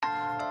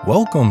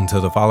Welcome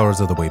to the Followers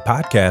of the Way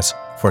podcast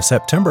for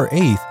September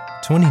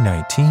 8th,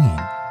 2019.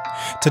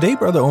 Today,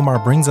 Brother Omar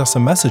brings us a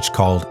message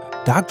called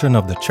Doctrine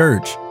of the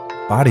Church,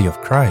 Body of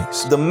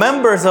Christ. The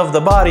members of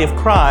the body of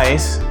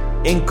Christ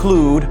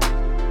include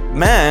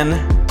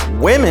men,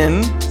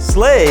 women,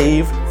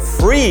 slave,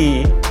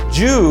 free,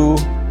 Jew,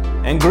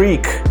 and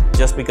Greek.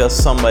 Just because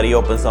somebody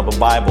opens up a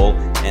Bible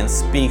and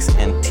speaks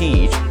and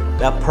teach,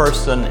 that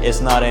person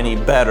is not any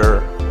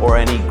better or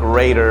any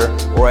greater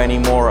or any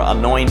more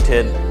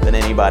anointed than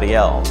anybody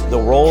else. The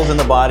roles in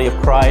the body of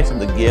Christ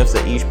and the gifts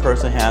that each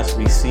person has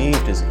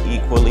received is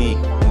equally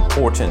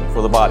important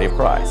for the body of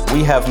Christ.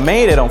 We have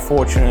made it,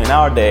 unfortunately, in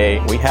our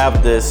day, we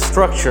have this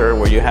structure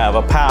where you have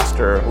a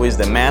pastor who is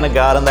the man of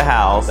God in the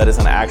house. That is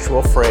an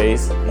actual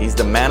phrase. He's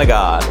the man of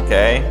God,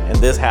 okay, in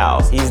this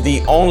house. He's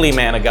the only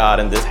man of God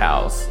in this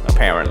house,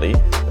 apparently.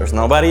 There's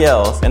nobody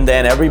else. And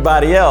then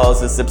everybody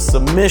else is in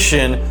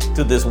submission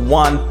to this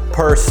one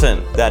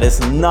person. That is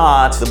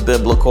not the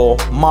biblical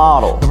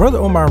model. Brother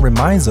Omar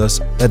reminds us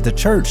that the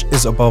church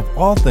is above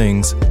all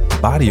things the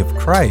body of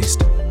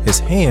Christ, his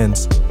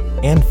hands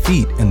and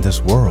feet in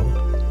this world.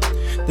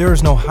 There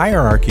is no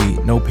hierarchy,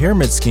 no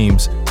pyramid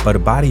schemes, but a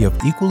body of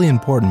equally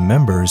important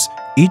members,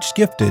 each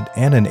gifted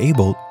and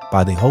enabled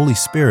by the Holy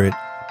Spirit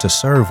to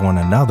serve one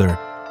another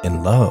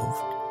in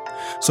love.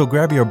 So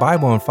grab your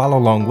Bible and follow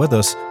along with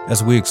us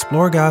as we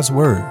explore God's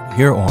Word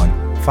here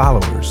on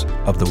Followers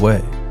of the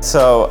Way.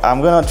 So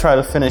I'm going to try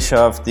to finish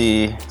off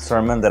the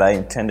sermon that I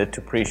intended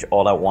to preach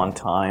all at one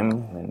time,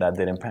 and that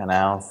didn't pan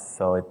out,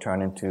 so it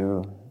turned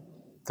into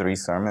 3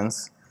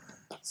 sermons.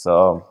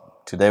 So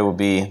today will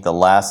be the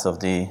last of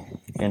the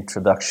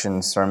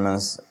introduction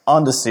sermons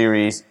on the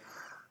series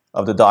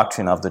of the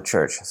doctrine of the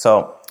church.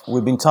 So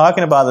we've been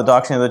talking about the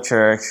doctrine of the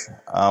church.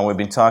 We've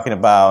been talking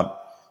about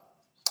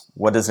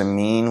what does it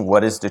mean,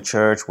 what is the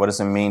church, what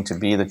does it mean to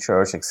be the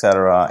church,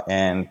 etc.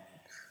 And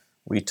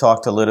we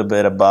talked a little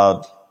bit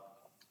about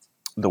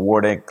the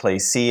word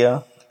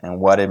ecclesia and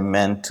what it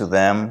meant to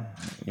them,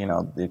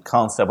 the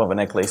concept of an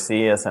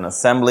ecclesia as an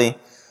assembly.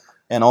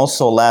 And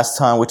also last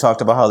time we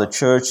talked about how the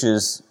church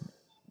is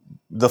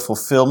the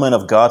fulfillment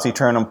of God's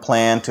eternal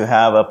plan to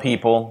have a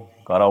people.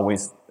 God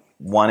always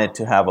wanted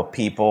to have a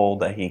people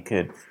that he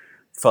could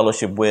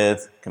fellowship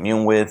with,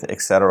 commune with,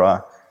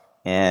 etc.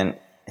 And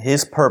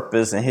his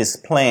purpose and his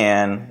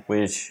plan,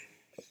 which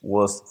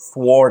was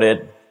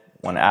thwarted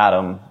when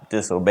Adam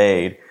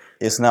disobeyed,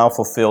 is now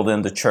fulfilled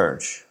in the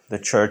church. The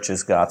church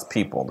is God's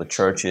people. The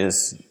church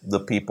is the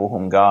people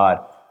whom God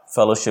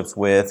fellowships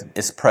with,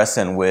 is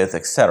present with,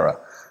 etc.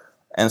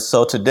 And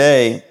so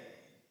today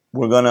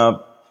we're going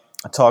to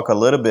talk a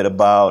little bit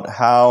about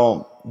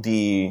how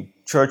the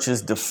church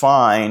is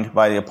defined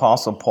by the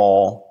Apostle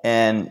Paul.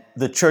 And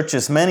the church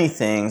is many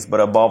things, but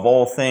above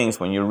all things,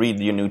 when you read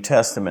your New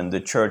Testament, the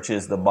church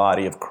is the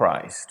body of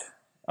Christ.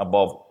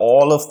 Above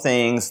all of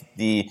things,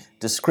 the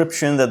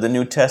description that the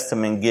New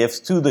Testament gives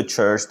to the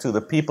church, to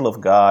the people of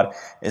God,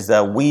 is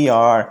that we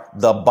are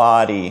the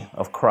body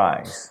of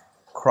Christ.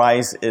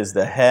 Christ is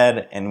the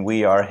head and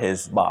we are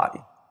his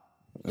body.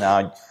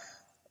 Now,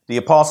 the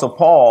Apostle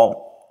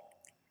Paul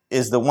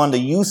is the one that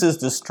uses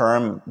this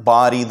term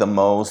body the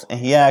most. And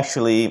he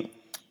actually,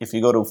 if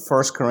you go to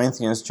 1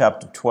 Corinthians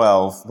chapter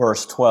 12,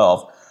 verse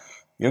 12,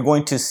 you're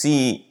going to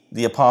see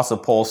the Apostle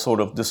Paul sort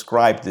of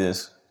describe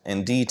this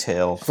in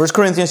detail. 1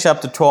 Corinthians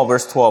chapter 12,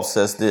 verse 12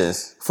 says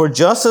this: "For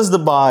just as the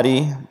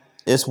body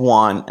is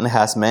one and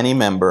has many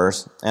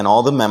members, and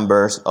all the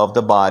members of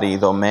the body,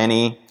 though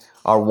many,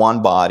 are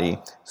one body,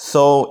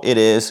 so it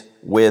is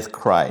with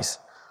Christ.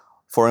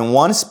 For in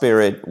one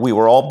Spirit we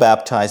were all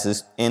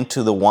baptized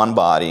into the one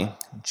body,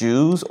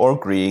 Jews or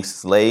Greeks,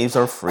 slaves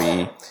or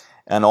free,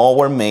 and all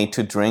were made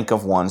to drink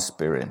of one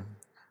Spirit.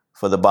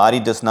 For the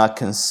body does not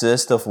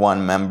consist of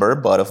one member,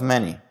 but of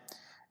many.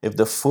 If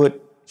the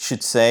foot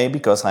should say,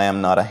 because I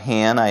am not a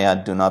hand, I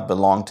do not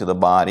belong to the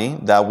body,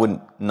 that would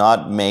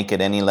not make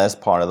it any less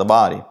part of the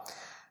body.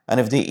 And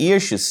if the ear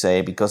should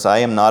say, because I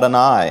am not an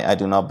eye, I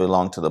do not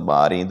belong to the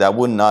body, that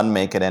would not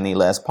make it any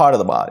less part of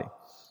the body.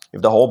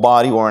 If the whole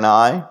body were an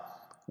eye,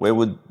 where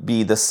would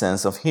be the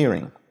sense of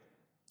hearing?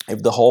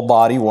 If the whole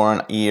body were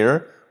an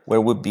ear,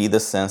 where would be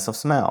the sense of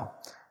smell?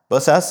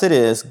 But as it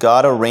is,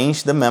 God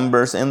arranged the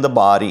members in the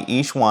body,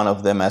 each one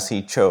of them as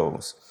he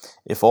chose.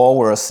 If all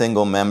were a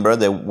single member,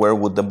 then where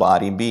would the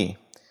body be?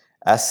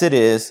 As it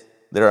is,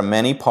 there are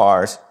many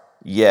parts,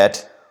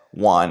 yet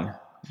one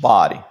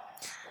body."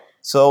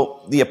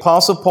 So the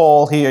Apostle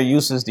Paul here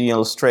uses the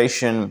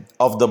illustration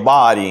of the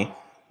body.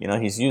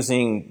 He's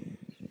using,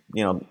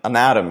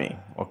 anatomy.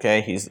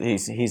 Okay,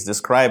 he's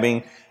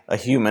describing a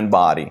human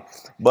body.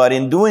 But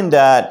in doing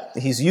that,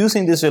 he's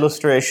using this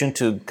illustration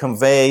to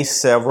convey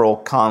several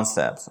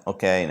concepts.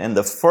 Okay, and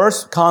the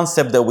first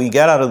concept that we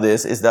get out of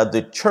this is that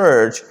the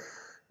church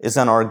is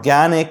an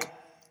organic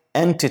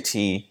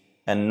entity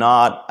and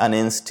not an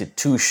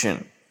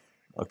institution.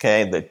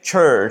 Okay, the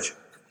church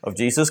of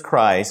Jesus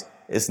Christ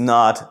is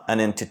not an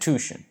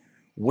institution.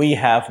 we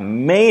have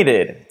made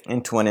it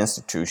into an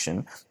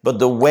institution, but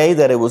the way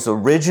that it was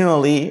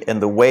originally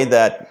and the way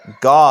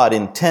that God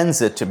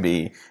intends it to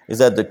be is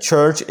that the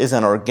church is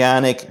an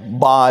organic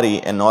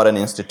body and not an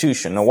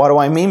institution. Now, what do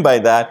I mean by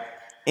that?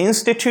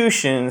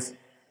 Institutions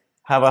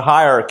have a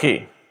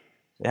hierarchy.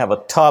 They have a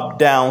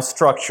top-down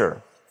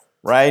structure,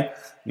 right?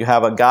 You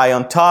have a guy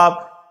on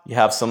top, you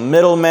have some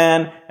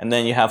middlemen, and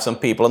then you have some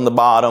people on the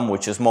bottom,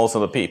 which is most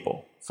of the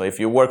people. So if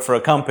you work for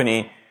a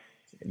company,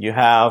 you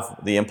have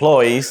the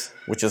employees,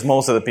 which is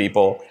most of the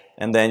people,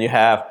 and then you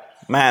have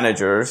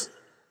managers,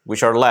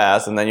 which are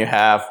less, and then you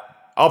have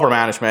upper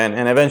management,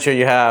 and eventually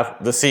you have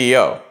the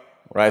CEO,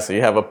 right? So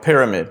you have a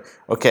pyramid.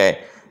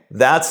 Okay,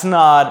 that's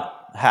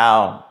not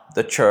how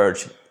the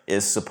church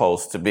is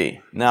supposed to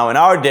be. Now, in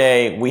our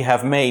day, we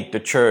have made the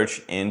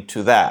church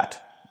into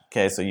that.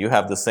 Okay, so you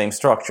have the same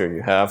structure.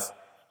 You have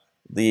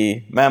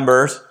the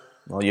members,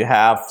 well, you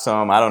have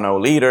some,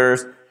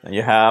 leaders, and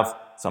you have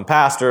some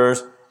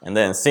pastors, and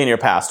then senior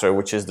pastor,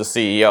 which is the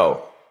CEO.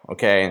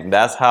 Okay, and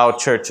that's how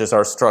churches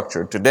are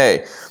structured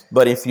today.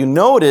 But if you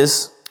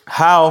notice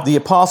how the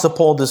Apostle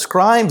Paul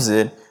describes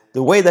it,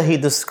 the way that he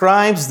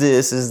describes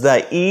this is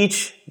that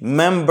each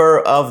member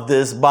of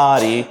this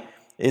body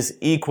is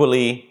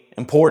equally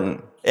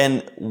important.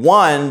 And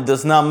one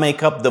does not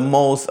make up the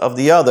most of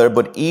the other,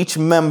 but each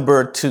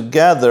member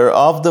together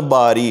of the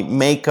body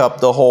make up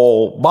the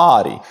whole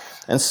body.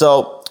 And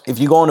so if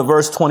you go into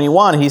verse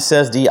 21, he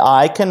says, the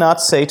eye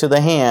cannot say to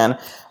the hand,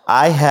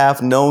 I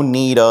have no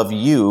need of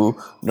you,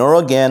 nor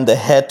again the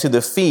head to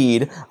the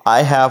feet,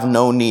 I have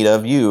no need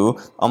of you.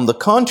 On the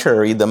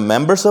contrary, the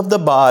members of the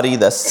body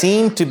that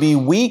seem to be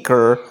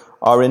weaker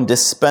are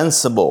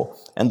indispensable.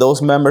 And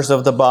those members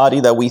of the body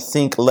that we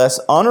think less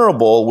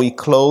honorable, we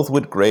clothe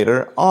with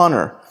greater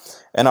honor.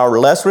 And our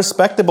less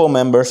respectable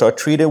members are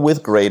treated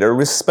with greater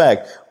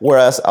respect,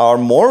 whereas our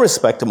more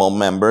respectable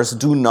members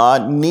do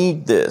not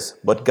need this.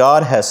 But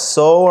God has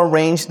so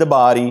arranged the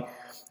body,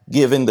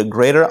 giving the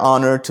greater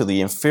honor to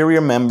the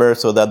inferior member,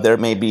 so that there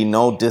may be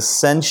no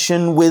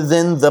dissension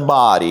within the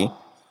body,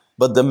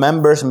 but the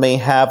members may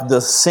have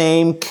the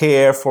same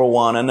care for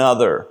one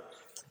another.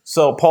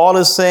 So Paul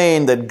is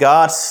saying that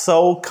God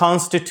so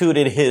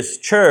constituted his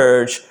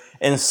church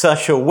in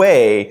such a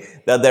way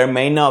that there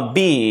may not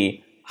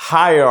be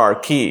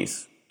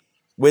hierarchies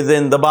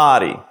within the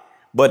body,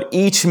 but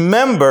each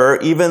member,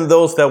 even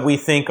those that we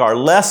think are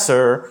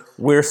lesser,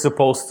 we're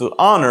supposed to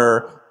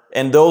honor,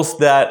 and those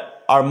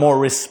that are more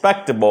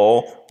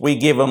respectable, we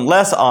give them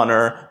less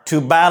honor to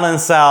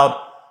balance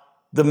out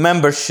the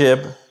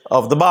membership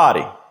of the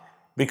body,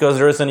 because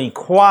there is an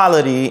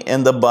equality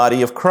in the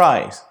body of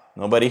Christ.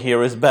 Nobody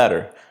here is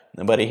better.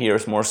 Nobody here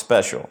is more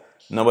special.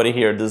 Nobody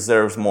here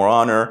deserves more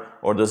honor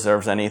or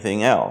deserves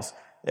anything else.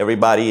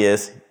 Everybody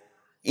is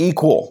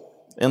equal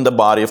in the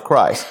body of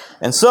Christ.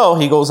 And so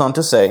he goes on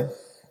to say,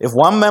 if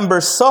one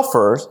member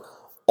suffers,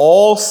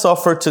 all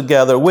suffer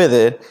together with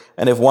it,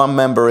 and if one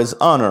member is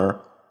honored,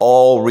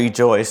 all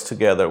rejoice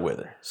together with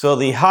it. So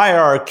the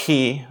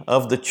hierarchy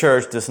of the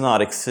church does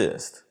not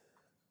exist.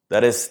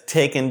 That is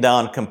taken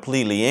down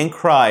completely. In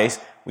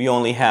Christ, we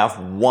only have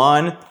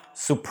one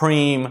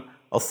supreme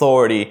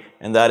authority,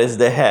 and that is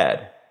the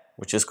head,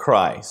 which is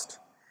Christ.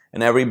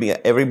 And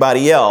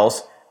everybody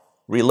else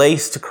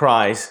relates to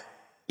Christ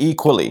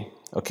equally.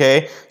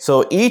 Okay?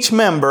 So each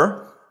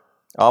member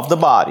of the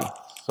body,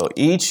 so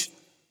each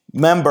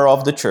member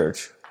of the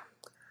church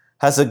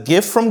has a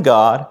gift from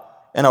God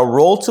and a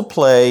role to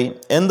play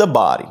in the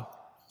body.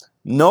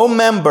 No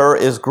member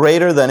is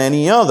greater than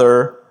any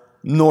other,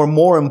 nor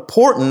more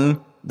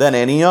important than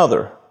any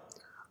other.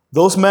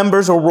 Those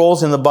members or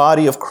roles in the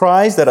body of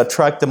Christ that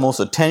attract the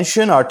most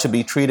attention are to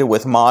be treated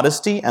with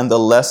modesty, and the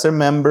lesser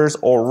members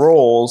or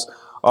roles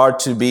are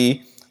to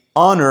be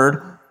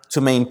honored to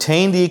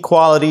maintain the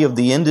equality of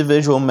the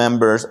individual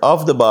members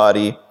of the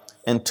body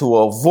and to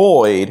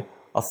avoid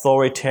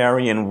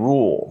authoritarian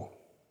rule.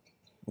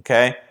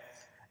 Okay?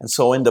 And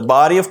so in the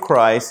body of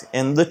Christ,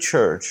 in the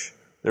church,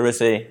 there is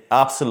an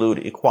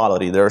absolute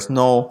equality. There's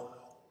no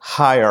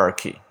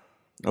hierarchy.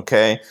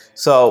 Okay?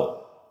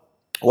 So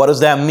what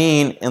does that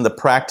mean in the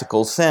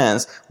practical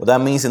sense? What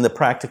that means in the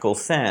practical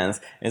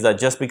sense is that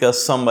just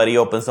because somebody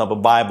opens up a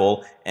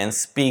Bible and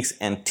speaks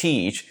and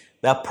teach,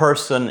 that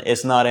person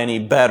is not any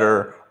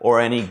better or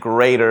any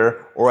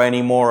greater or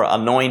any more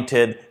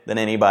anointed than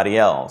anybody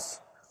else.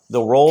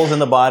 The roles in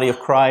the body of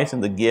Christ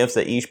and the gifts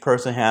that each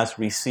person has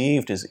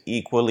received is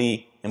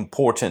equally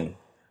important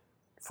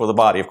for the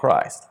body of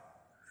Christ.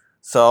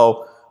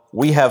 So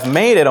we have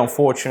made it,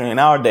 unfortunately, in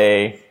our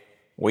day,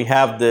 we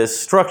have this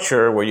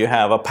structure where you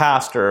have a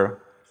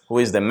pastor who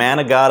is the man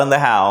of God in the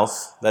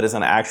house. That is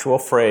an actual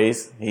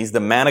phrase. He's the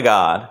man of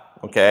God,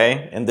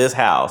 okay, in this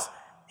house.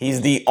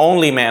 He's the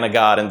only man of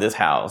God in this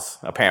house,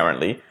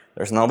 apparently.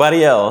 There's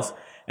nobody else.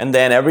 And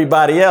then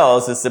everybody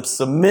else is in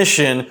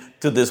submission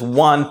to this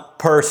one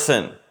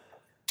person.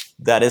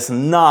 That is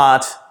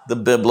not the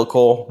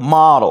biblical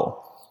model.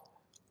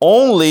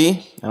 Only,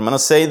 and I'm going to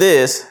say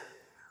this,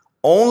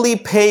 only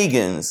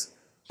pagans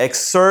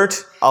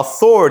exert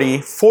authority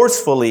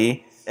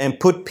forcefully and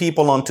put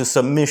people onto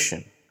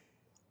submission.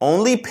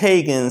 Only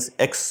pagans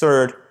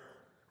exert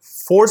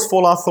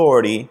forceful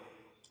authority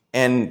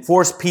and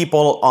force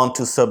people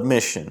onto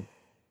submission.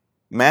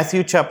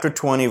 Matthew chapter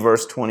 20,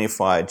 verse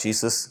 25,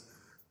 Jesus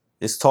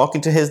is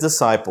talking to his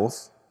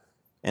disciples,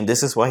 and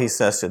this is what he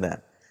says to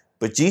them.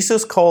 But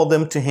Jesus called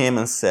them to him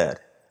and said,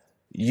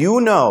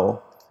 "You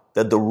know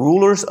that the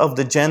rulers of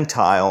the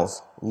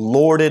Gentiles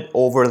lord it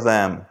over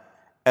them,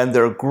 and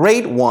their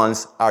great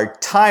ones are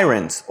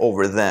tyrants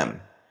over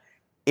them.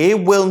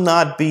 It will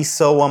not be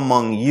so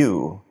among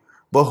you,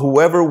 but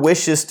whoever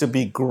wishes to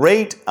be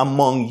great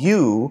among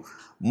you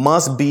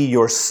must be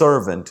your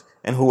servant,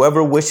 and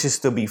whoever wishes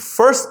to be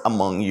first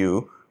among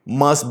you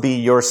must be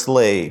your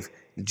slave,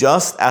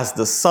 just as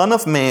the Son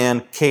of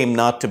Man came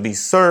not to be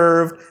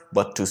served,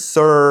 but to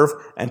serve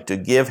and to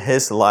give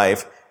his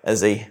life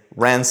as a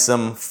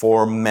ransom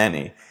for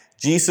many."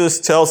 Jesus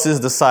tells his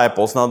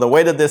disciples, now the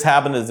way that this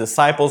happened is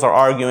disciples are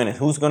arguing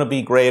who's going to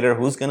be greater,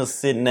 who's going to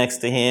sit next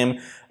to him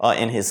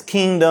in his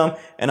kingdom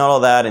and all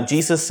of that. And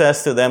Jesus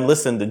says to them,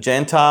 listen, the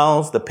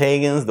Gentiles, the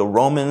pagans, the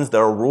Romans that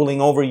are ruling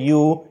over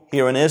you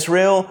here in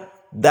Israel,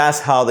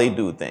 that's how they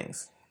do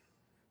things.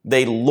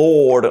 They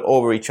lord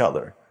over each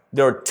other.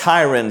 They're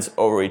tyrants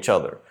over each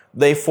other.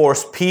 They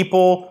force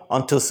people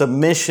unto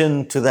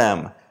submission to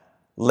them.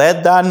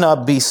 Let that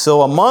not be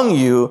so among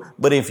you,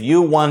 but if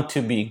you want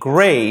to be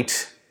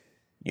great,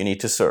 you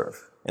need to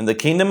serve. In the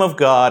kingdom of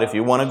God, if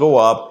you want to go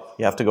up,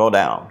 you have to go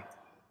down.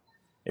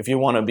 If you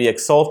want to be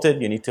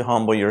exalted, you need to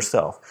humble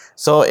yourself.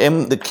 So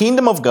in the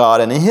kingdom of God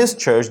and in his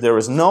church, there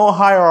is no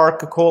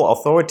hierarchical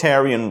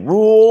authoritarian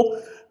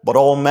rule, but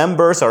all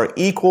members are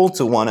equal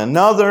to one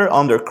another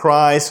under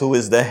Christ, who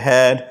is the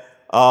head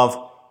of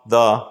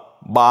the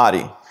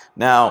body.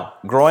 Now,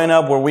 growing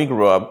up where we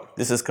grew up,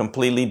 this is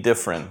completely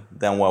different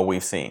than what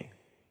we've seen.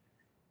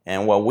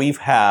 And what we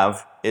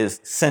have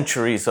is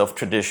centuries of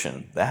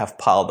tradition that have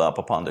piled up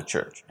upon the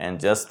church. And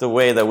just the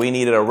way that we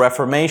needed a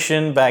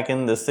reformation back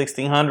in the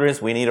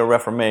 1600s, we need a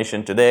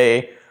reformation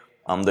today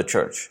on the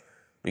church.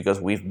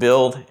 Because we've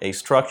built a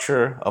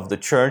structure of the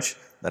church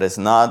that is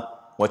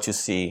not what you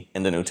see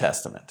in the New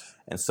Testament.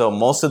 And so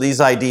most of these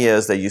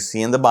ideas that you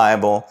see in the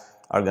Bible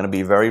are going to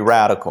be very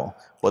radical,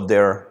 but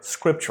they're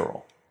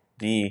scriptural.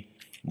 The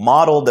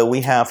model that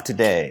we have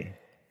today,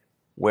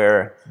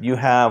 where you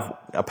have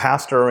a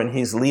pastor and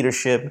his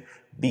leadership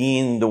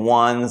being the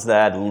ones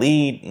that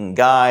lead and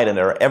guide and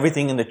they're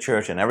everything in the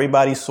church and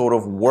everybody sort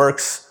of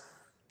works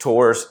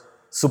towards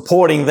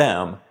supporting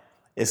them,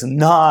 is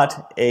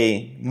not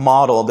a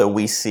model that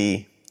we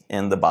see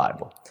in the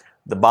Bible.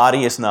 The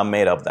body is not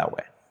made up that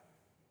way.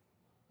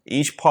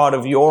 Each part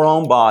of your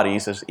own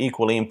bodies is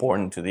equally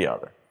important to the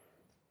other.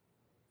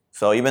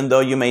 So even though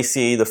you may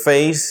see the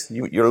face,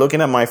 you're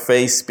looking at my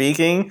face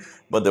speaking,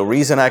 but the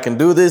reason I can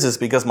do this is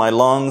because my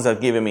lungs are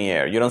giving me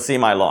air. You don't see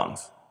my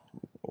lungs.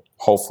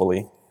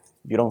 Hopefully,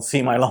 you don't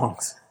see my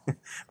lungs.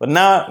 But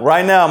now,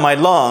 right now, my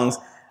lungs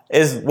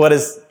is what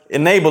is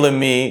enabling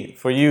me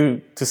for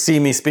you to see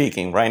me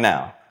speaking right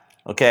now.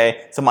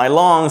 Okay? So my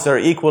lungs are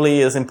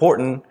equally as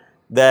important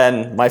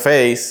than my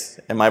face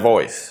and my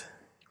voice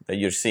that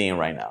you're seeing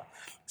right now.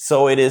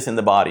 So it is in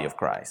the body of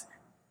Christ.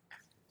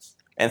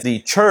 And the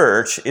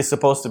church is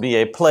supposed to be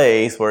a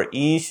place where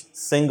each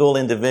single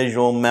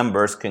individual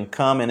members can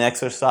come and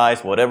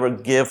exercise whatever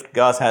gift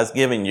God has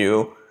given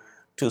you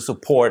to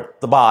support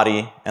the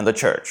body and the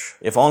church.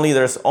 If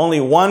there's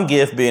only one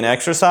gift being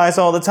exercised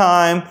all the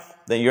time,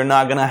 then you're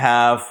not going to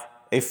have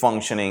a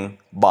functioning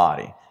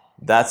body.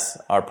 That's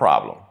our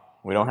problem.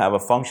 We don't have a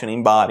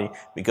functioning body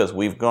because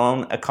we've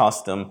grown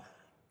accustomed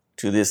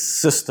to this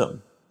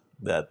system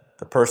that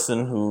the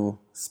person who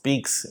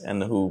speaks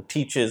and who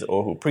teaches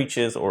or who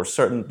preaches or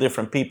certain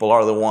different people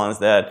are the ones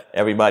that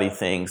everybody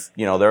thinks,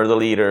 they're the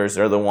leaders,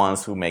 they're the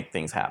ones who make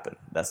things happen.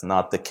 That's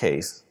not the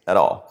case at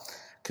all.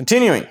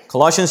 Continuing,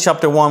 Colossians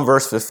chapter 1,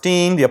 verse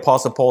 15, the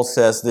Apostle Paul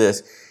says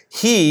this: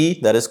 "He,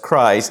 that is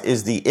Christ,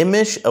 is the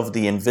image of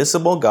the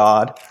invisible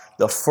God,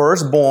 the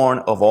firstborn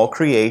of all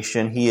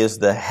creation. He is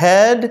the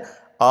head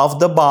of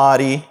the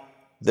body,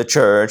 the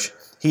church.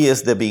 He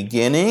is the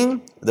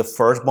beginning, the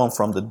firstborn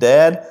from the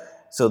dead,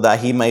 so that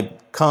he may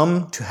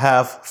come to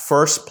have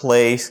first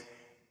place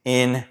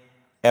in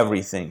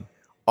everything."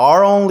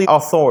 Our only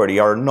authority,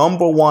 our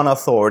number one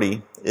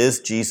authority, is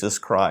Jesus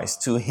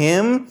Christ. To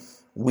him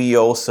we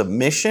owe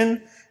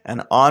submission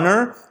and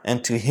honor,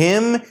 and to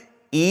him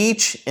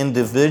each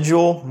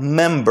individual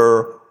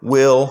member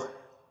will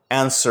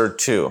answer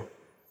to.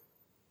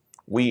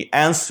 We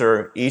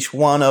answer, each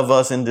one of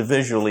us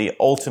individually,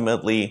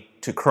 ultimately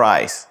to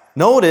Christ.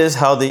 Notice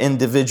how the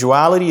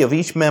individuality of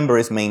each member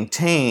is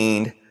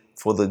maintained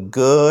for the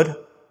good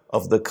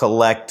of the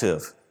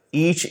collective.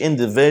 Each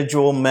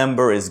individual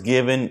member is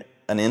given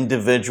an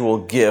individual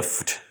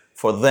gift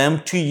for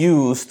them to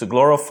use to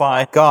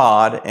glorify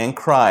God and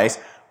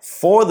Christ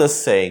for the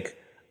sake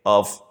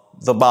of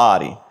the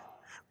body.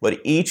 But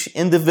each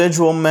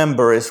individual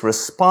member is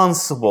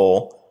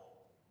responsible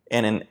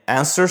And in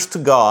answers to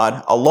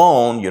God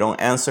alone, you don't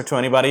answer to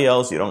anybody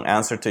else. You don't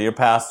answer to your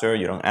pastor.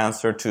 You don't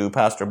answer to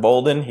Pastor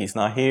Bolden. He's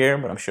not here,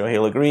 but I'm sure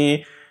he'll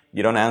agree.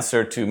 You don't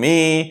answer to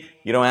me.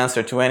 You don't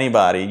answer to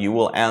anybody. You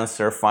will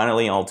answer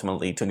finally,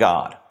 ultimately to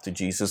God, to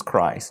Jesus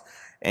Christ.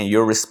 And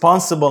you're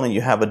responsible and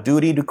you have a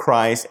duty to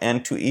Christ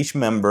and to each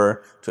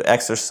member to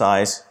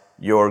exercise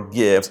your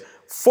gifts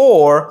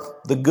for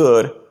the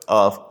good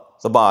of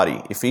the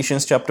body.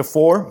 Ephesians chapter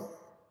 4,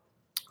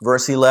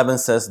 verse 11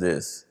 says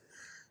this.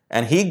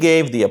 And he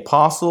gave the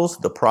apostles,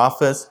 the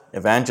prophets,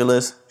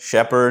 evangelists,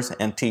 shepherds,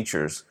 and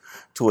teachers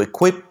to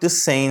equip the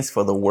saints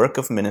for the work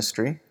of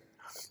ministry,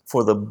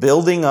 for the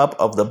building up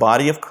of the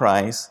body of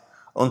Christ,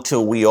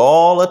 until we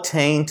all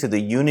attain to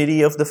the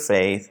unity of the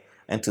faith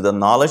and to the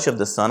knowledge of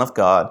the Son of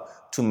God,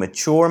 to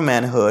mature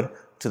manhood,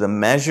 to the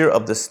measure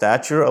of the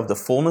stature of the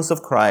fullness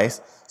of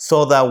Christ,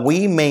 so that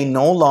we may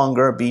no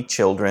longer be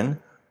children,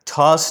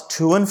 tossed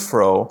to and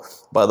fro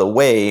by the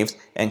waves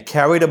and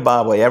carried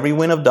about by every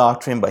wind of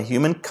doctrine, by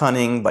human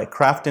cunning, by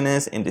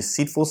craftiness in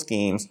deceitful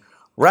schemes.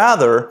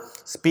 Rather,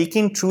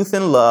 speaking truth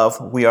in love,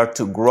 we are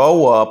to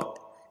grow up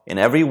in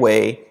every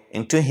way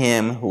into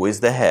him who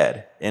is the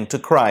head, into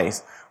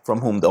Christ,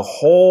 from whom the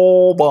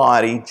whole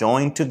body,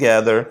 joined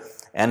together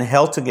and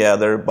held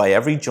together by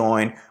every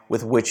joint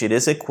with which it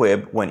is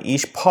equipped, when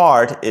each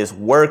part is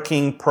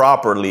working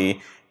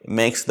properly,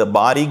 makes the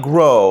body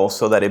grow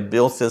so that it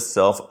builds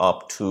itself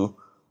up to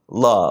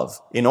love.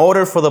 In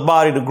order for the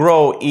body to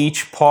grow,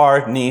 each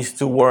part needs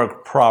to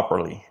work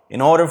properly.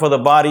 In order for the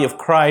body of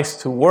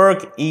Christ to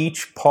work,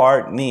 each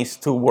part needs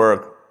to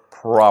work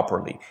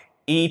properly.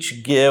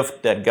 Each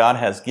gift that God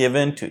has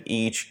given to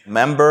each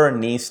member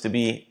needs to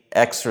be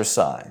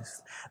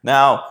exercised.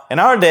 Now, in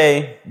our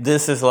day,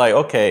 this is like,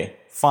 okay,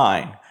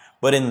 fine.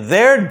 But in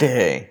their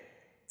day,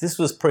 this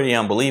was pretty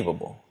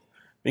unbelievable.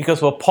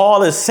 Because what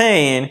Paul is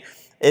saying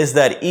is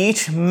that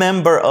each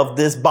member of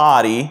this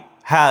body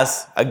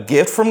has a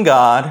gift from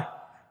God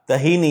that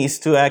he needs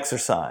to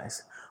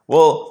exercise.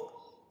 Well,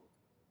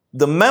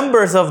 the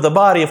members of the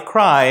body of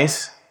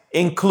Christ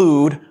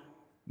include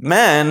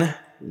men,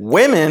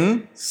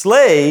 women,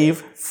 slave,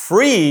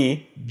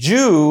 free,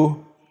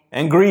 Jew,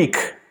 and Greek.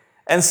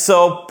 And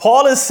so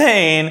Paul is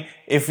saying,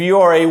 if you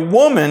are a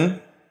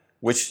woman,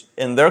 which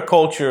in their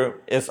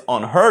culture is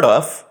unheard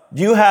of,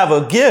 you have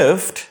a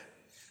gift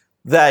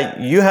that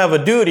you have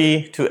a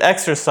duty to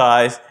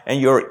exercise, and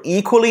you're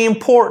equally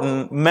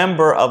important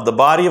member of the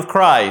body of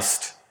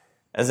Christ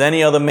as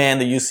any other man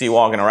that you see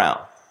walking around.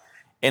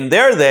 In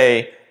their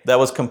day, that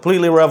was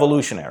completely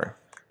revolutionary.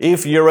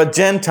 If you're a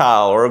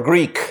Gentile or a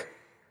Greek,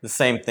 the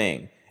same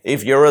thing.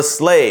 If you're a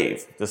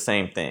slave, the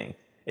same thing.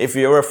 If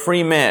you're a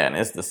free man,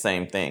 it's the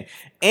same thing.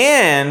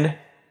 And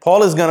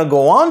Paul is going to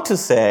go on to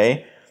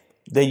say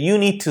that you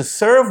need to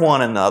serve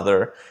one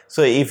another.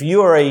 So if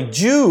you are a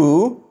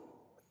Jew,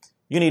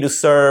 you need to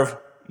serve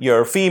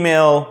your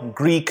female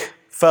Greek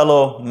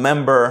fellow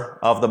member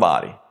of the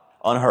body.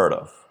 Unheard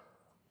of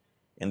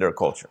in their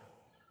culture.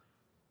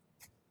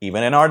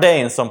 Even in our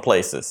day, in some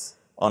places,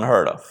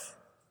 unheard of.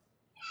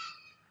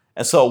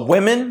 And so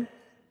women,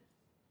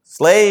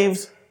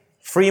 slaves,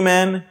 free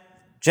men,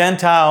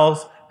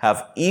 Gentiles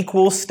have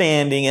equal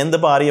standing in the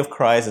body of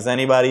Christ as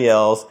anybody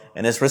else,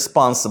 and is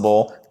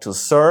responsible to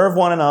serve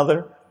one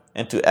another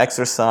and to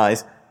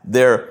exercise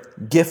their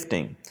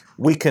gifting.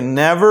 We can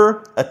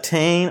never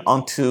attain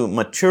unto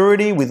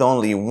maturity with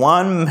only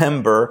one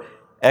member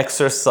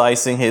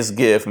exercising his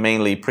gift,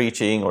 mainly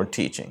preaching or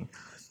teaching.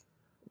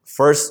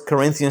 1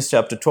 Corinthians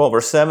chapter 12,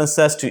 verse 7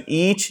 says, to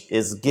each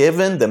is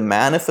given the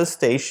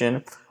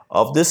manifestation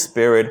of the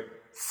Spirit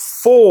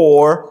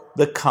for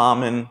the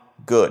common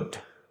good.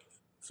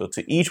 So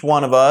to each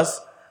one of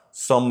us,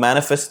 some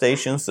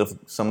manifestations of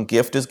some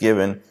gift is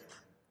given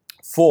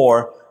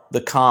for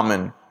the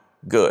common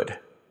good.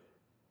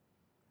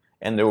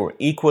 And they were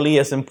equally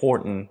as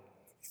important,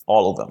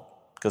 all of them,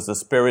 because the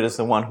Spirit is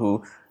the one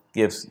who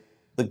gives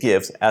the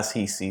gifts as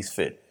he sees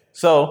fit.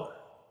 So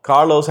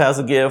Carlos has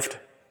a gift,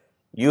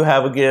 you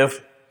have a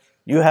gift,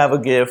 you have a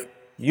gift,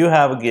 you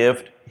have a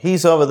gift.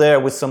 He's over there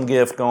with some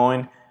gift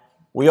going.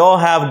 We all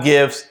have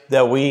gifts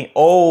that we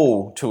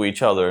owe to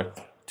each other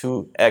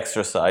to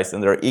exercise,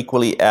 and they're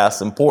equally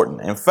as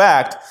important. In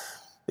fact,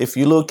 if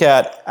you look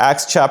at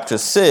Acts chapter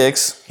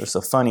 6, there's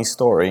a funny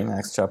story in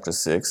Acts chapter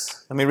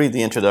 6. Let me read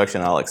the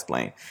introduction, I'll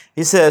explain.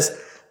 He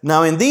says,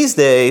 now in these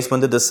days,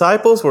 when the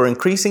disciples were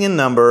increasing in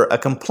number, a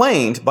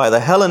complaint by the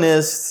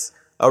Hellenists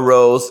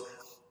arose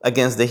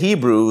against the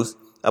Hebrews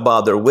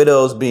about their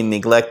widows being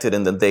neglected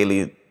in the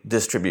daily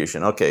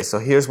distribution. Okay, so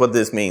here's what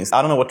this means.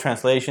 I don't know what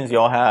translations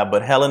y'all have,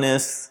 but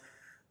Hellenists,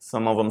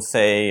 some of them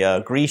say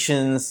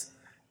Grecians.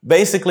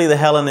 Basically, the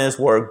Hellenists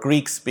were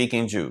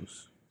Greek-speaking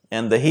Jews,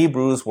 and the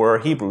Hebrews were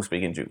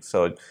Hebrew-speaking Jews.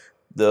 So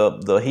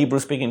the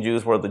Hebrew-speaking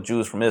Jews were the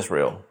Jews from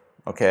Israel,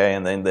 okay?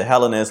 And then the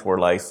Hellenists were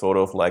like sort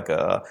of like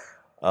the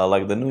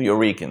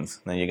Nuyorican.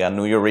 Then you got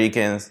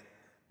Nuyorican.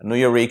 A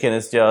Nuyorican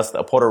is just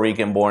a Puerto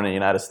Rican born in the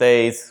United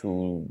States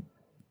who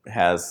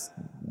has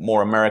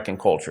more American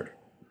culture.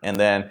 And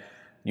then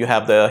you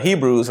have the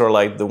Hebrews, or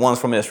like the ones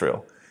from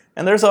Israel.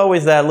 And there's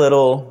always that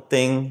little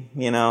thing,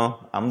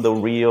 I'm the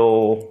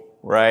real,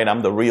 right?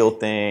 I'm the real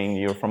thing.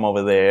 You're from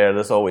over there.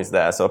 There's always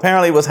that. So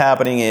apparently what's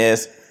happening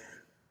is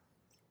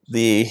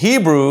the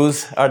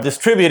Hebrews are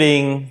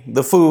distributing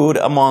the food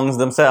amongst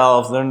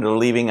themselves. They're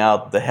leaving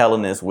out the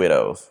Hellenist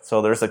widows.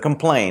 So there's a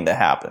complaint that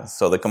happens.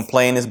 So the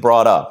complaint is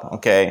brought up,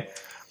 okay?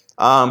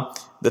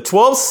 The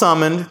 12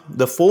 summoned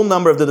the full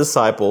number of the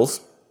disciples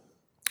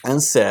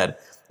and said,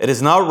 "It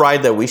is not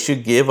right that we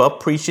should give up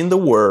preaching the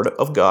word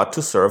of God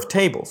to serve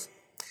tables.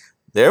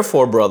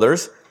 Therefore,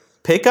 brothers,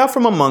 pick out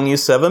from among you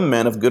 7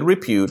 men of good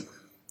repute,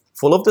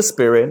 full of the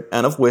Spirit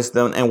and of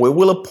wisdom, and we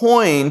will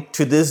appoint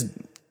to this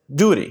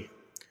duty.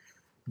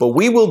 But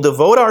we will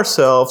devote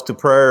ourselves to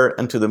prayer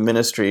and to the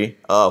ministry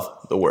of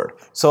the word."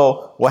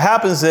 So what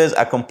happens is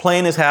a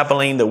complaint is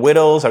happening. The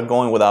widows are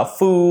going without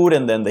food,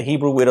 and then the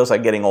Hebrew widows are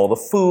getting all the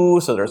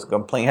food. So there's a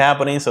complaint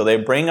happening. So they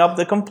bring up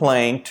the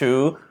complaint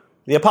to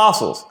the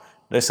apostles.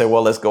 They say,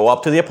 well, let's go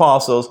up to the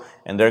apostles,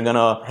 and they're going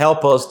to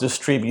help us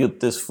distribute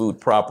this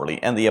food properly.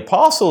 And the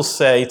apostles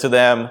say to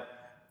them,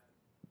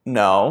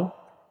 no,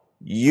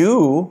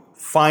 you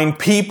find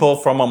people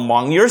from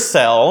among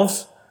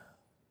yourselves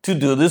to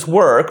do this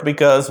work,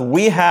 because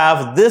we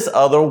have this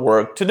other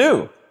work to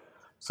do.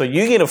 So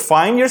you need to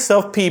find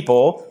yourself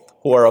people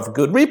who are of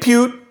good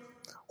repute,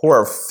 who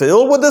are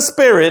filled with the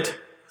Spirit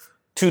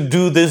to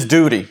do this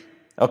duty.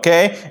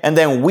 Okay? And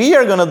then we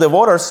are going to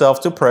devote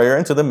ourselves to prayer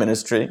and to the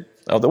ministry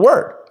of the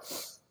word.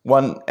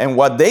 And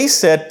what they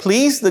said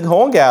pleased the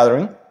whole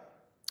gathering,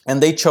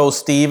 and they chose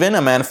Stephen,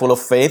 a man full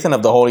of faith and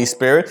of the Holy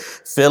Spirit,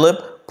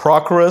 Philip,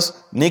 Prochorus,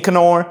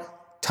 Nicanor,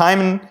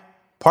 Timon,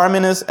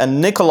 Parmenas,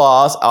 and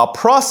Nicholas, a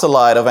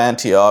proselyte of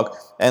Antioch.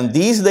 And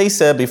these they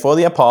said before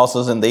the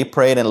apostles, and they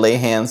prayed and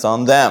laid hands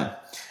on them.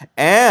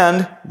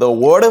 And the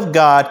word of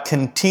God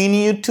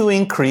continued to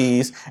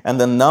increase, and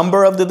the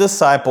number of the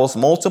disciples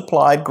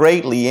multiplied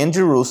greatly in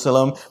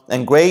Jerusalem,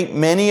 and great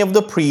many of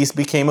the priests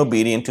became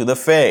obedient to the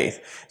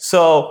faith.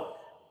 So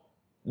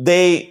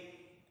they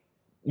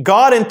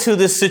got into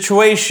this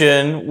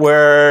situation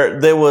where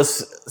there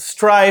was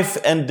strife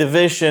and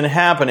division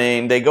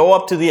happening. They go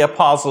up to the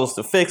apostles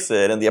to fix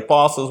it, and the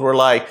apostles were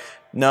like,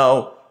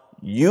 no,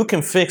 you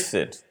can fix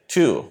it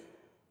too.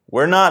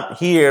 We're not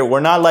here. We're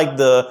not like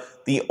the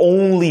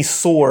only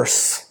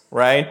source,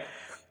 right?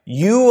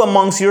 You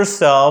amongst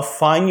yourself,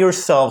 find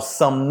yourself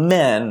some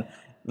men.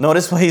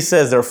 Notice what he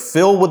says. They're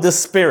filled with the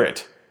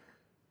Spirit.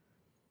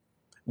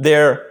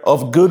 They're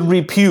of good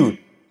repute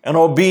and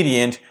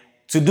obedient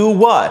to do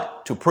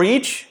what? To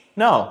preach?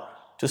 No,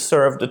 to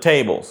serve the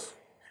tables.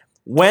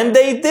 When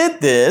they did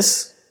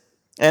this,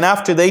 and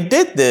after they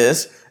did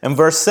this, in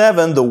verse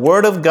 7, the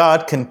word of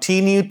God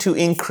continued to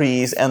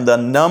increase, and the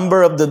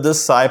number of the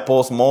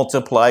disciples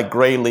multiplied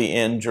greatly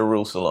in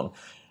Jerusalem.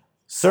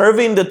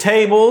 Serving the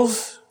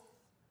tables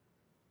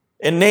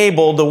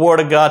enabled the word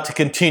of God to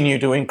continue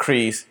to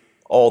increase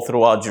all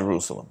throughout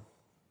Jerusalem.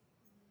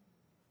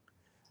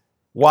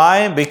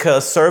 Why?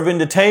 Because serving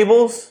the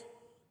tables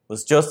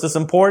was just as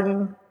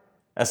important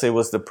as it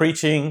was the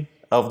preaching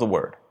of the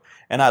word.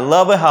 And I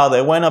love it how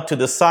they went up to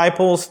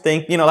disciples,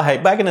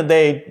 like back in the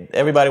day,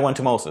 everybody went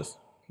to Moses.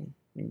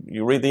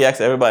 You read the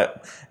Exodus,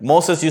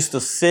 Moses used to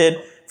sit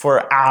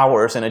for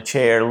hours in a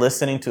chair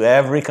listening to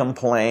every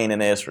complaint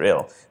in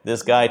Israel.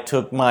 This guy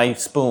took my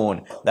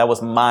spoon. That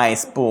was my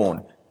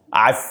spoon.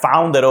 I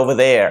found it over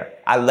there.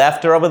 I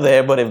left it over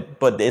there,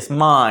 but it's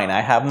mine. I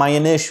have my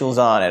initials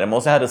on it. And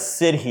Moses had to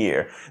sit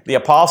here. The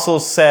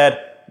apostles said,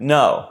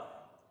 no,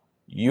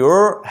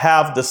 you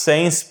have the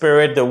same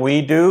spirit that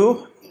we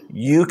do.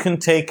 You can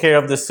take care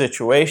of the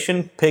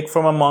situation. Pick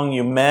from among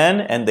you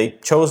men. And they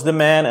chose the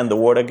men, and the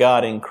word of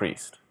God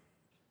increased.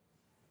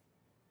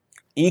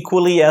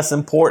 Equally as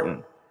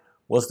important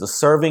was the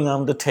serving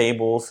on the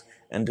tables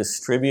and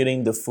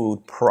distributing the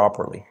food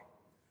properly,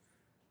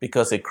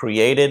 because it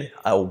created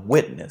a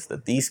witness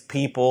that these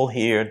people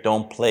here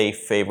don't play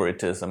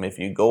favoritism. If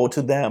you go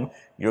to them,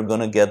 you're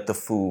going to get the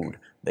food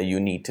that you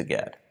need to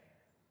get.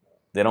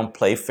 They don't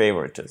play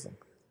favoritism.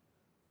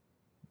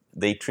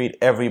 They treat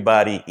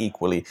everybody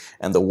equally.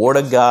 And the word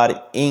of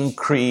God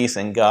increased,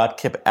 and God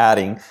kept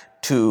adding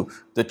to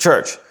the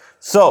church.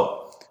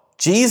 So,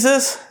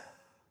 Jesus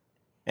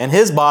and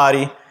his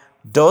body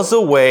does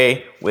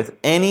away with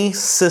any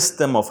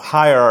system of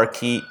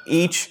hierarchy.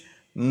 Each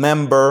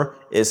member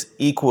is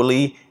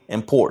equally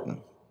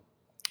important.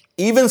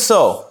 Even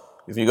so,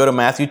 if you go to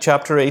Matthew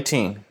chapter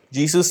 18,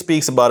 Jesus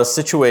speaks about a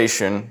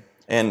situation,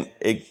 and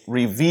it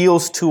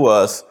reveals to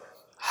us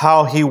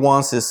how he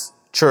wants his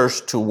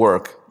church to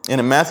work. And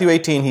in Matthew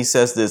 18, he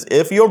says this: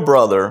 if your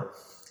brother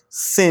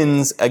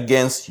sins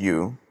against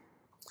you,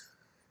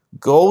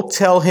 go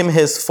tell him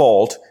his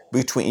fault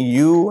between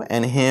you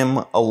and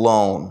him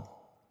alone.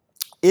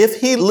 If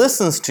he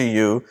listens to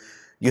you,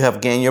 you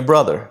have gained your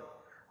brother.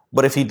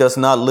 But if he does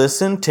not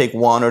listen, take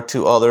 1 or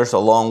 2 others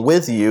along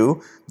with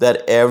you,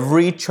 that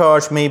every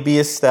charge may be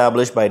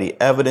established by the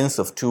evidence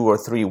of 2 or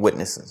 3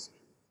 witnesses.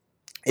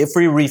 If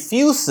he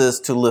refuses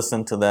to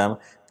listen to them,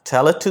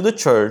 Tell it to the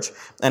church.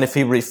 And if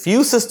he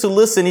refuses to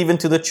listen even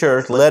to the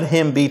church, let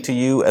him be to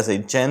you as a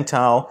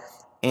Gentile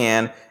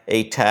and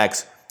a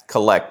tax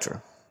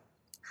collector.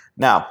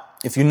 Now,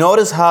 if you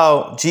notice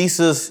how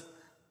Jesus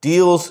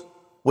deals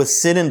with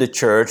sin in the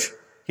church,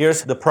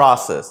 here's the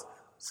process.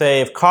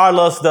 Say if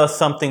Carlos does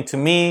something to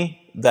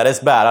me that is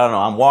bad. I don't know.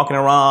 I'm walking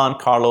around.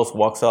 Carlos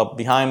walks up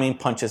behind me,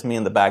 punches me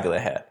in the back of the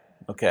head.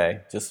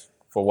 Okay. Just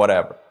for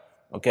whatever.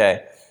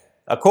 Okay.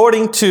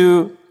 According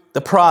to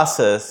the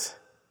process,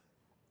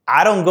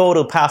 I don't go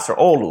to Pastor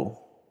Olu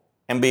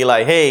and be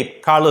like, hey,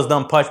 Carlos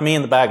done punched me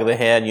in the back of the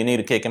head. You need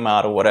to kick him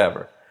out or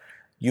whatever.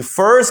 You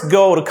first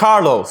go to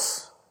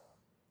Carlos.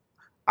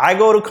 I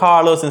go to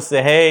Carlos and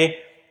say, hey,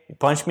 you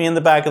punched me in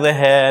the back of the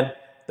head.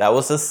 That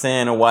was a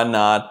sin or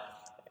whatnot.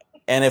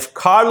 And if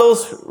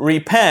Carlos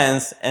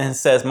repents and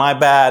says, my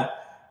bad,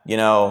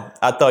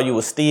 I thought you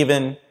were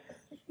Stephen,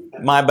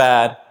 my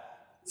bad,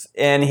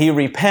 and he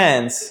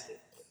repents,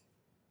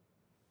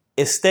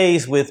 it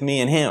stays with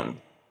me and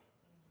him.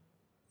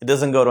 It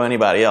doesn't go to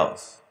anybody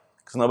else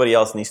because nobody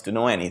else needs to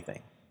know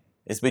anything.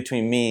 It's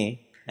between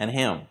me and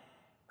him.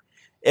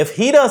 If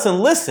he doesn't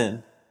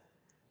listen,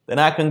 then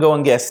I can go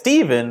and get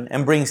Stephen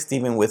and bring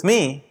Stephen with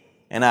me,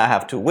 and I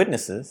have 2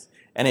 witnesses.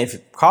 And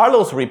if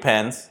Carlos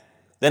repents,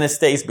 then it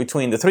stays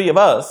between the 3 of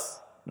us.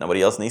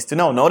 Nobody else needs to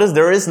know. Notice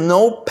there is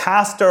no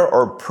pastor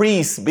or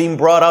priest being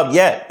brought up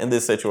yet in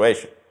this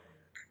situation.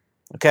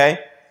 Okay?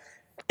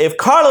 If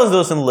Carlos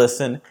doesn't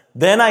listen,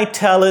 then I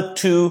tell it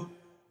to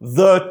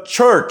the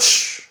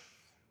church,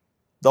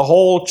 the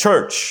whole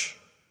church.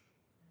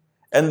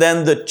 And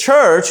then the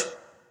church,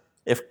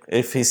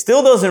 if he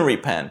still doesn't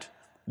repent,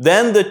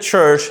 then the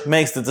church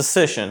makes the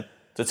decision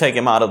to take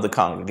him out of the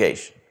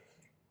congregation.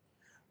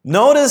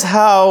 Notice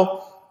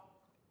how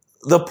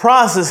the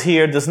process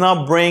here does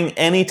not bring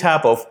any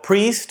type of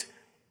priest,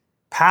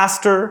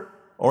 pastor,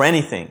 or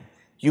anything.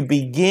 You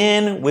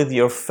begin with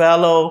your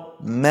fellow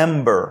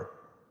member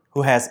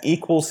who has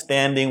equal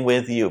standing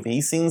with you. If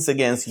he sins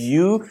against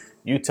you,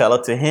 you tell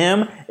it to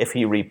him. If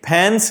he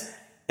repents,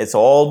 it's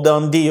all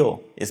done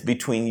deal. It's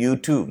between you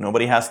two.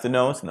 Nobody has to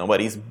know. It's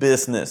nobody's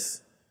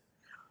business.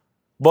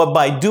 But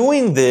by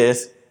doing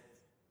this,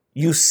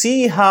 you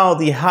see how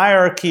the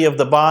hierarchy of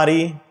the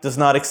body does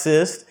not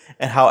exist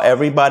and how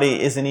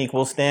everybody is in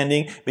equal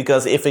standing.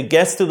 Because if it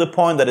gets to the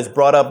point that it's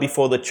brought up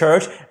before the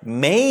church,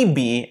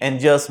 maybe, and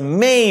just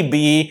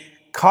maybe,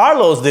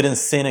 Carlos didn't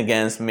sin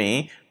against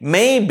me.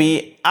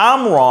 Maybe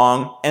I'm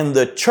wrong, and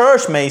the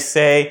church may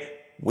say,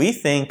 we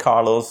think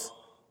Carlos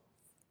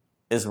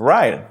is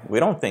right. We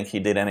don't think he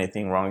did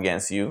anything wrong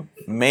against you.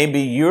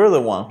 Maybe you're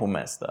the one who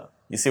messed up.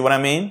 You see what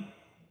I mean?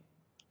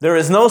 There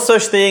is no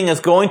such thing as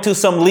going to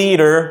some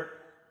leader,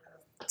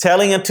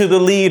 telling it to the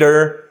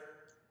leader,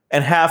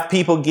 and have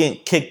people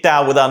get kicked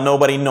out without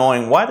nobody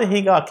knowing. Why did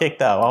he got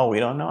kicked out? Oh, we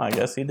don't know. I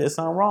guess he did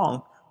something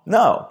wrong.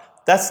 No,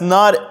 that's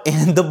not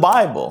in the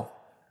Bible.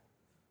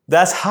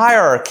 That's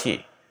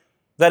hierarchy.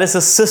 That is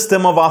a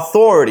system of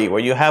authority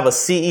where you have a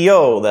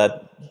CEO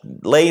that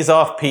lays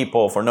off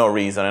people for no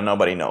reason and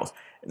nobody knows.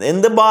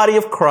 In the body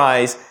of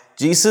Christ,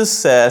 Jesus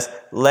says,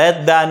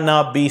 let that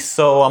not be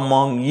so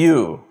among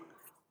you.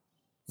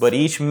 But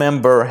each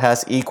member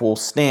has equal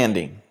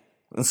standing.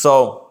 And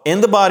so, in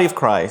the body of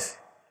Christ,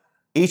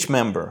 each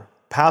member,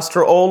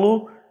 Pastor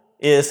Olu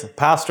is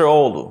Pastor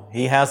Olu.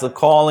 He has a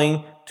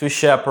calling to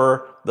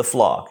shepherd the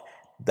flock.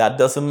 That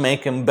doesn't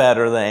make him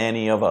better than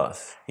any of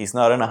us. He's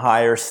not in a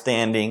higher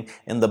standing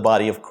in the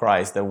body of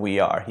Christ than we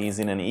are. He's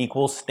in an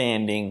equal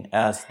standing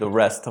as the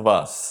rest of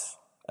us.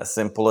 As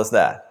simple as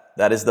that.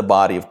 That is the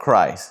body of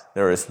Christ.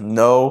 There is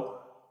no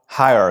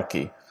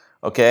hierarchy.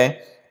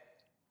 Okay?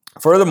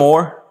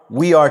 Furthermore,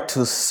 we are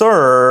to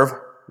serve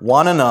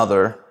one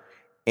another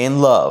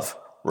in love.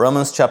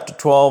 Romans chapter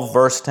 12,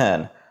 verse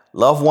 10.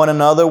 Love one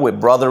another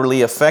with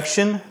brotherly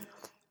affection.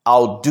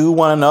 Outdo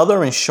one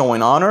another in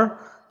showing honor.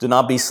 Do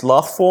not be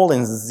slothful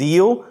in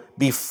zeal.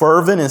 Be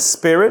fervent in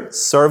spirit.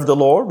 Serve the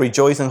Lord.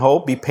 Rejoice in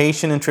hope. Be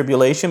patient in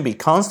tribulation. Be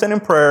constant in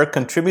prayer.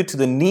 Contribute to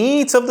the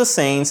needs of the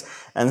saints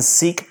and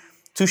seek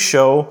to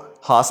show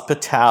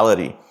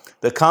hospitality.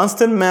 The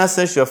constant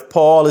message of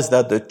Paul is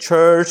that the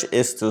church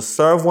is to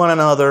serve one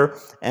another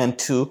and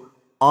to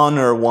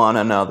honor one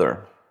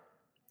another.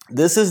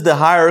 This is the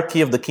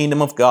hierarchy of the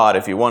kingdom of God.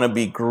 If you want to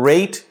be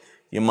great,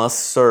 you must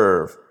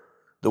serve.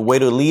 The way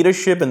to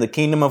leadership in the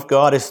kingdom of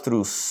God is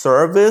through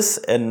service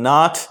and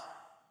not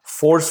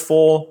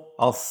forceful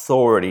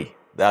authority.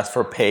 That's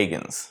for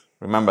pagans.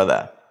 Remember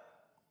that.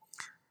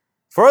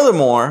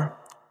 Furthermore,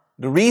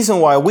 the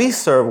reason why we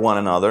serve one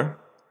another,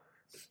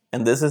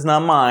 and this is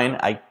not mine,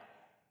 I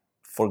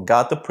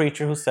forgot the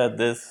preacher who said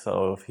this,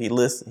 so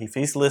if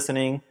he's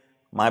listening,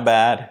 my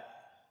bad.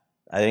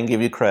 I didn't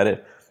give you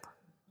credit.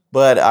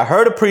 But I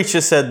heard a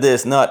preacher said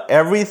this, not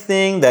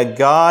everything that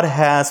God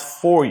has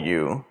for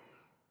you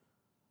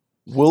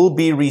will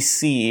be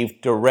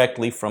received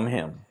directly from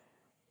him.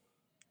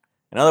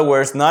 In other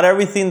words, not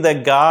everything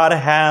that God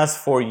has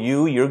for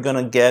you, you're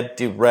going to get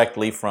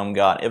directly from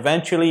God.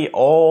 Eventually,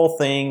 all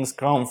things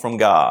come from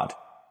God.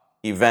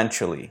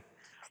 Eventually.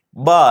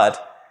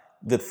 But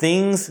the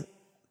things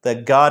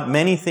that God,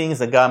 many things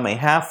that God may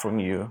have from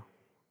you,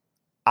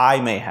 I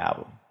may have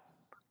them.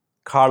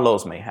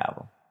 Carlos may have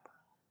them.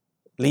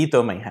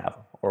 Lito may have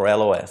them. Or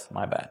LOS,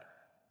 my bad.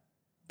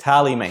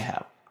 Tally may have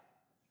them.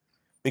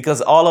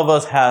 Because all of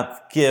us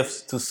have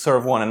gifts to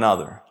serve one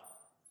another.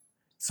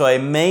 So it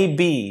may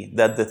be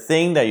that the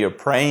thing that you're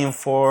praying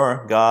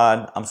for,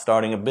 God, I'm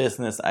starting a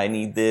business, I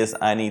need this,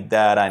 I need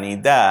that, I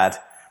need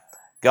that.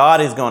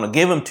 God is going to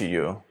give them to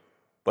you,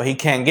 but he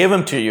can't give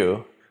them to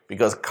you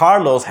because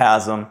Carlos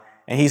has them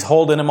and he's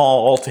holding them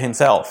all to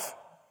himself.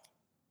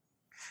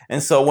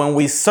 And so when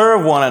we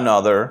serve one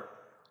another,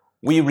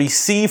 we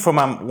receive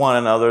from one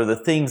another the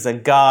things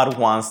that God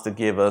wants to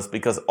give us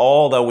because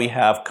all that we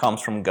have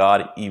comes from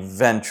God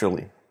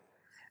eventually.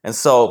 And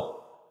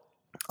so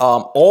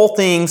all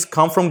things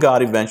come from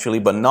God eventually,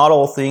 but not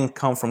all things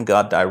come from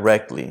God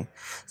directly.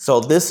 So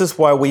this is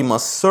why we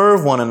must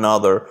serve one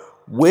another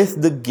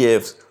with the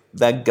gifts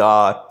that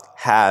God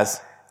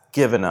has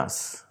given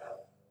us.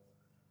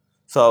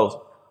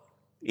 So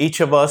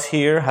each of us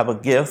here have a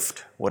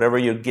gift, whatever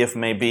your gift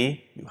may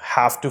be. You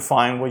have to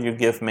find what your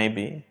gift may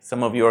be.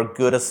 Some of you are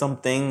good at some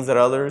things than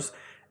others,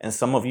 and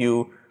some of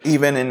you,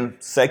 even in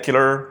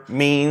secular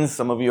means,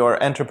 some of you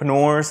are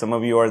entrepreneurs, some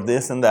of you are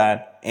this and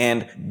that.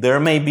 And there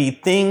may be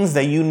things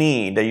that you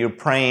need, that you're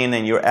praying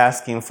and you're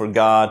asking for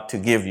God to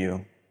give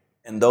you.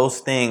 And those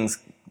things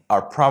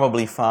are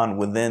probably found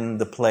within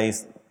the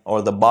place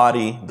or the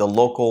body, the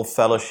local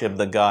fellowship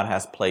that God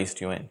has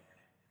placed you in.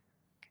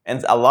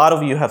 And a lot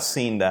of you have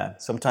seen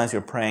that. Sometimes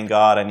you're praying,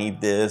 God, I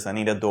need this, I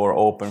need a door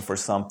open for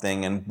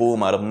something, and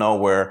boom, out of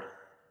nowhere,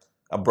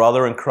 a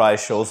brother in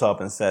Christ shows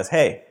up and says,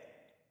 hey,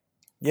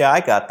 yeah,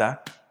 I got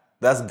that.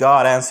 That's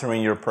God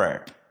answering your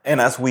prayer. And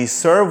as we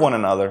serve one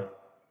another,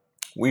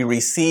 we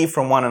receive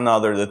from one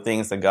another the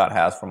things that God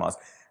has from us.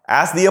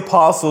 As the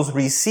apostles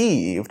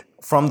received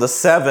from the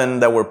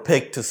 7 that were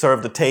picked to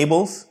serve the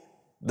tables,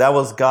 that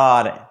was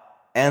God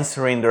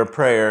answering their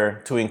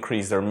prayer to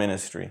increase their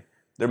ministry.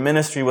 Their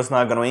ministry was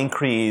not going to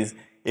increase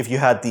if you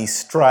had these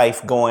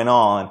strife going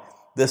on.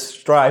 This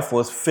strife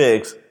was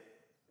fixed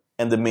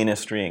and the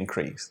ministry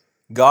increased.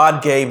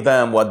 God gave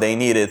them what they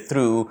needed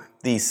through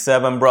these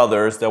 7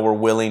 brothers that were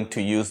willing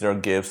to use their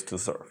gifts to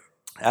serve.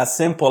 As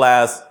simple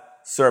as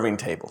serving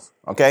tables,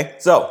 okay?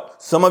 So,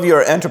 some of you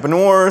are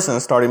entrepreneurs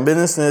and starting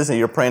businesses and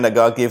you're praying that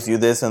God gives you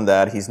this and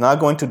that. He's not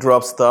going to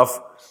drop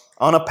stuff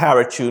on a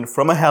parachute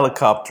from a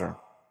helicopter.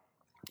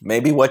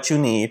 Maybe what you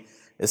need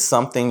is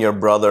something your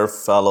brother,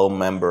 fellow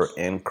member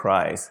in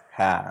Christ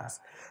has,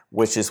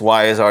 which is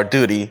why it's our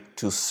duty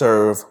to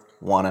serve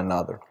one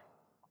another.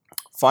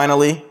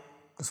 Finally,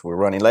 because we're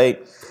running late,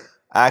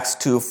 Acts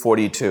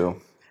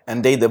 2:42.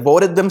 And they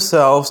devoted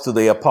themselves to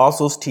the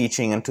apostles'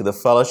 teaching and to the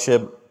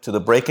fellowship, to the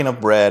breaking of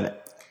bread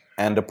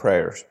and the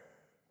prayers.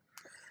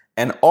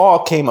 And awe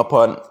came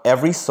upon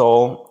every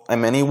soul,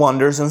 and many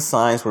wonders and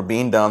signs were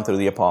being done through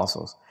the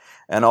apostles.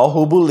 And all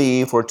who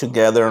believed were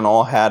together and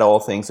all had all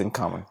things in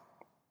common.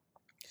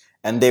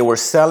 And they were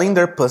selling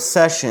their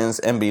possessions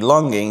and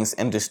belongings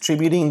and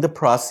distributing the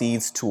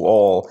proceeds to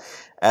all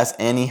as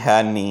any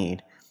had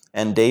need.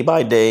 And day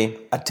by day,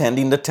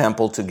 attending the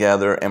temple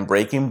together and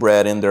breaking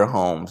bread in their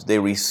homes, they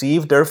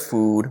received their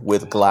food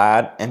with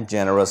glad and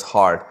generous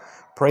heart,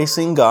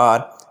 praising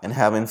God and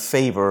having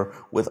favor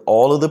with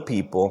all of the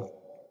people.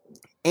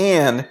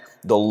 And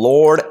the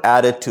Lord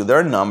added to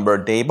their number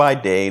day by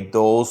day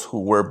those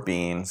who were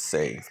being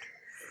saved.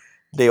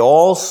 They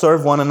all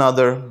served one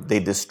another.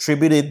 They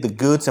distributed the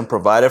goods and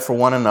provided for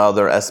one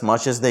another as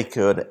much as they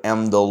could.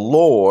 And the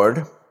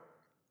Lord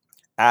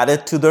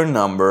added to their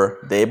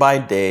number day by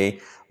day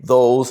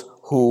those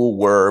who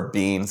were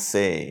being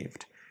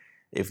saved.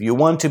 If you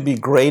want to be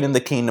great in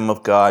the kingdom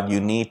of God, you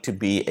need to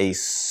be a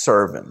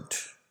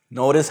servant.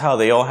 Notice how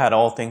they all had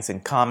all things in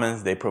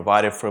common. They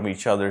provided from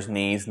each other's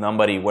needs.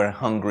 Nobody went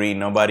hungry.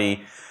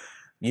 Nobody,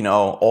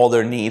 all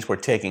their needs were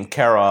taken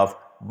care of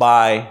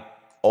by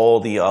all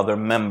the other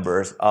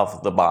members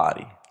of the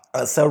body.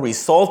 As a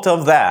result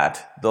of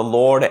that, the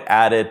Lord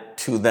added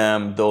to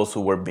them those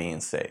who were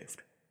being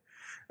saved.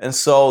 And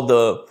so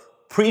the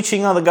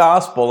preaching of the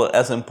gospel,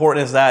 as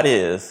important as that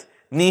is,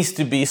 needs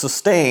to be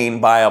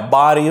sustained by a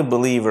body of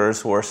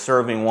believers who are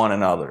serving one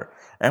another.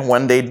 And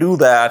when they do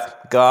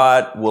that,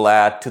 God will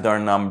add to their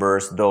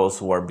numbers those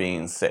who are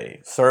being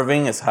saved.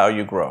 Serving is how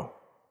you grow.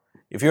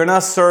 If you're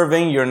not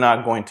serving, you're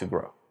not going to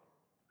grow.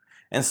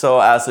 And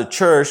so as a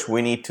church,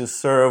 we need to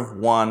serve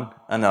one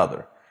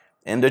another.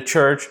 In the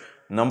church,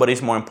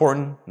 nobody's more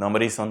important.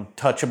 Nobody's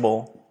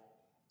untouchable.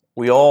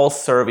 We all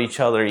serve each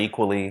other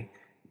equally.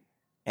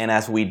 And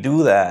as we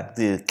do that,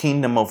 the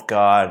kingdom of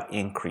God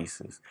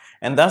increases.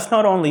 And that's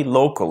not only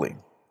locally.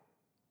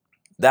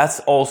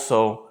 That's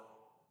also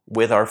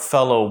with our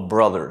fellow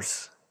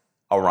brothers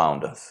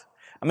around us.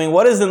 I mean,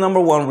 what is the number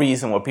one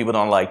reason why people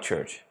don't like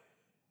church?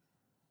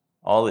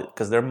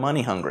 Because they're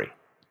money hungry.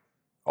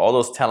 All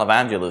those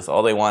televangelists,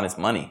 all they want is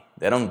money.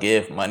 They don't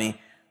give money.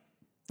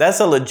 That's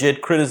a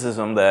legit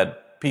criticism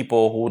that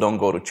people who don't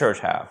go to church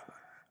have.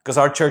 Because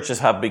our churches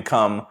have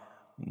become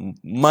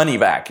money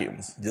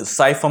vacuums. Just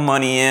siphon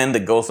money in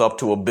that goes up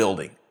to a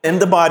building. In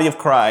the body of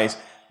Christ,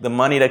 the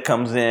money that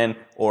comes in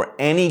or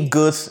any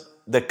goods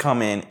that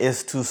come in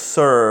is to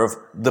serve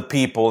the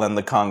people and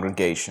the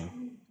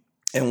congregation.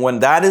 And when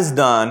that is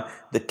done,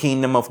 the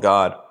kingdom of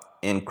God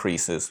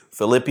increases.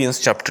 Philippians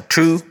chapter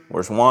 2,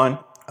 verse 1.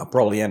 I'll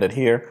probably end it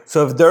here.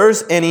 So if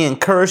there's any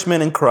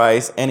encouragement in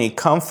Christ, any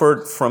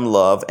comfort from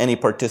love, any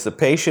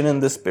participation in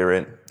the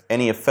Spirit,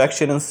 any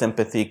affection and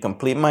sympathy,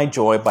 complete my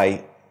joy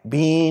by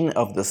being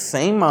of the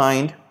same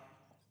mind,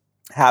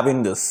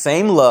 having the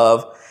same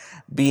love,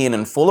 being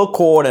in full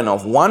accord and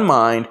of one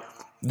mind.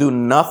 Do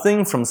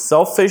nothing from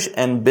selfish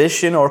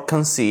ambition or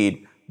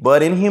conceit,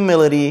 but in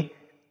humility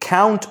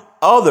count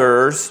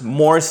others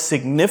more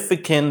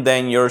significant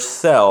than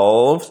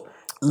yourselves.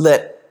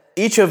 Let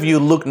each of you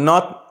look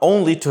not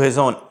only to his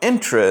own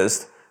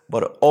interest,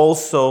 but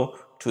also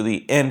to the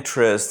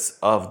interests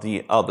of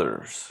the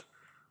others.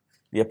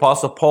 The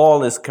Apostle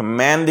Paul is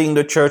commanding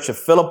the church of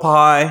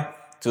Philippi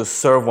to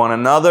serve one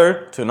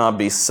another, to not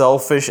be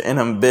selfish in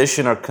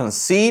ambition or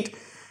conceit,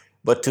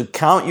 but to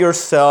count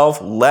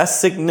yourself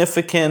less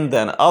significant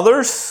than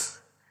others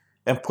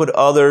and put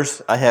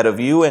others ahead of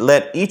you. And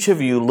let each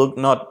of you look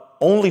not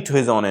only to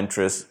his own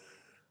interests,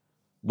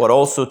 but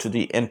also to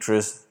the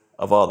interests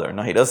of others.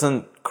 Now, he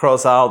doesn't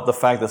cross out the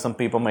fact that some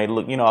people may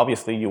look,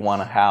 obviously you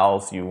want a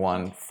house, you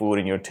want food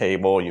in your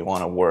table, you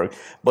want to work,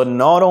 but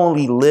not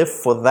only live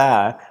for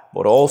that,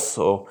 but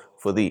also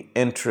for the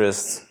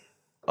interests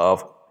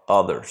of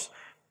others.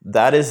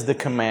 That is the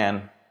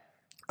command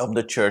of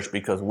the church,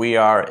 because we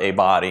are a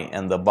body,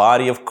 and the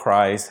body of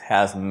Christ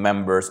has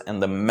members,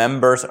 and the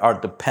members are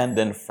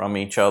dependent from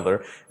each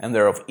other, and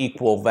they're of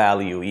equal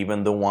value,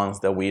 even the ones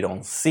that we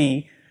don't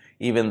see,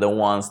 even the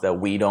ones that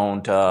we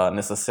don't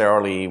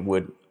necessarily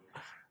would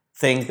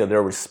think that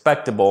they're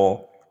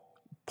respectable.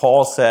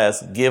 Paul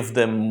says, give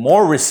them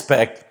more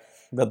respect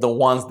than the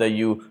ones that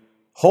you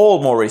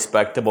hold more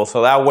respectable,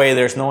 so that way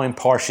there's no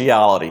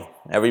impartiality.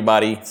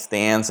 Everybody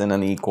stands in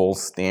an equal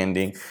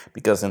standing,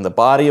 because in the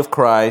body of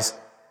Christ,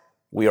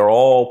 we are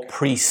all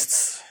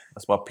priests.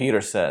 That's what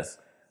Peter says.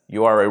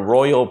 You are a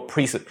royal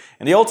priesthood.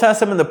 In the Old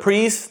Testament, the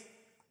priest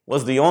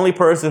was the only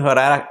person who had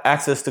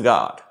access to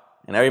God.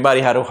 And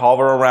everybody had to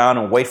hover around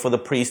and wait for the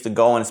priest to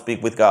go and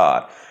speak with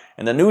God.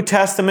 In the New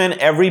Testament,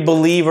 every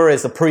believer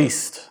is a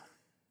priest.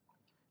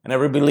 And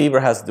every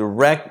believer has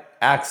direct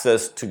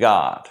access to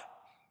God.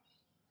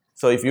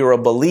 So if you're a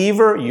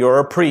believer, you're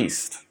a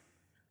priest.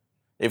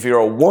 If you're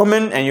a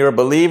woman and you're a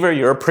believer,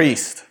 you're a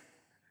priest.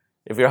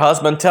 If your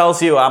husband tells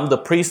you, I'm the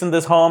priest in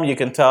this home, you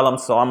can tell him,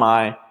 so am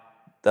I.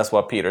 That's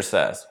what Peter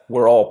says.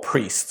 We're all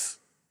priests.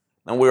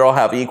 And we all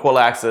have equal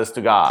access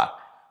to God.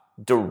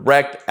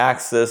 Direct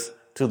access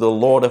to the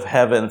Lord of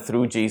heaven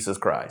through Jesus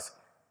Christ.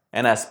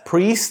 And as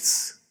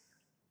priests,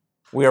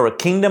 we are a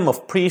kingdom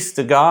of priests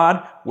to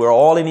God. We're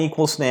all in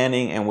equal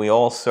standing, and we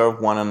all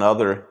serve one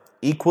another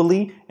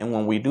equally. And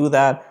when we do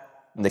that,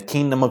 the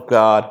kingdom of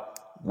God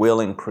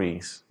will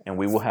increase, and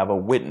we will have a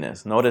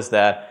witness. Notice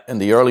that in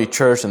the early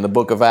church, in the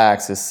book of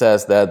Acts, it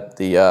says that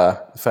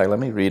in fact, let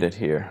me read it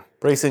here.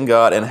 Praising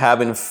God and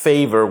having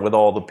favor with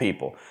all the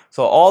people.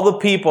 So all the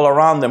people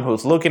around them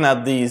who's looking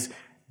at these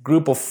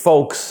group of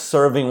folks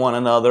serving one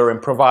another and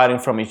providing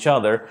from each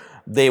other,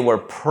 they were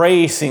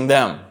praising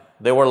them.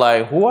 They were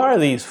like, who are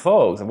these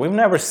folks? We've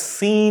never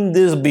seen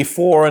this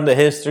before in the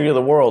history of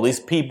the world. These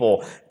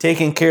people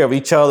taking care of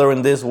each other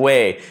in this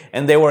way.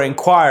 And they were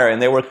inquiring,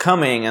 they were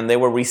coming, and they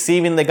were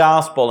receiving the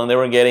gospel, and they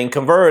were getting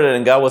converted,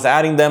 and God was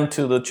adding them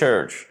to the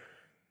church.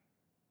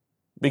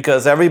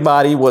 Because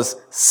everybody was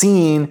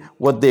seeing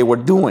what they were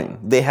doing.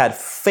 They had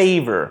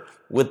favor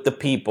with the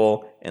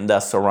people in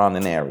that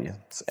surrounding area.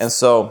 And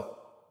so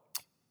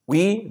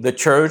we, the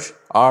church,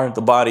 are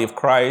the body of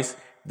Christ.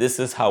 This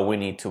is how we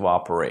need to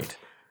operate.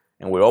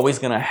 And we're always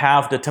going to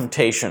have the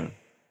temptation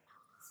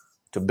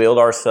to build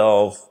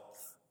ourselves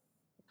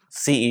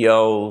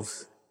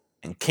CEOs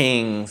and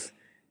kings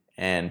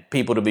and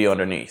people to be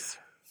underneath.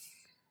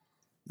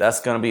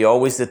 That's going to be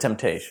always the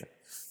temptation.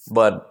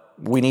 But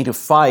we need to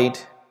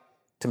fight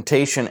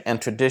temptation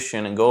and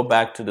tradition and go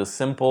back to the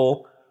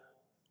simple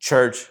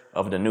church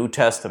of the New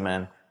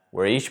Testament,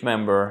 where each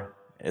member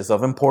is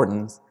of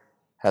importance,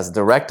 has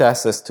direct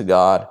access to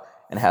God,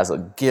 and has a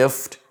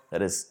gift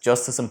that is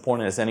just as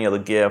important as any other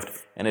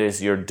gift, and it is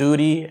your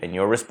duty and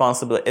your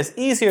responsibility. It's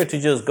easier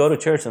to just go to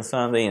church on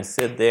Sunday and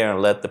sit there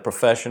and let the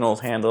professionals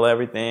handle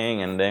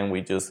everything, and then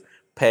we just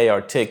pay our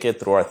ticket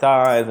through our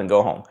tithes and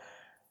go home.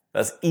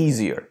 That's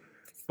easier.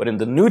 But in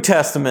the New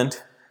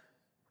Testament,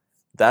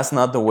 that's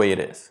not the way it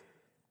is.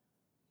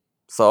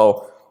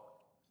 So,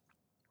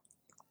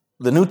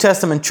 the New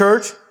Testament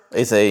church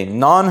is a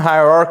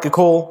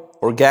non-hierarchical,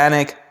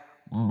 organic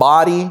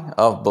body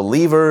of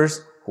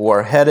believers who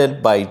are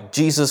headed by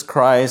Jesus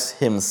Christ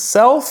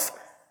himself.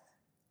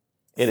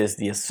 It is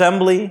the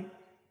assembly,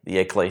 the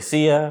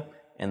ecclesia,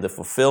 and the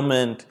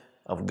fulfillment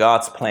of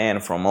God's plan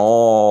from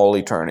all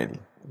eternity.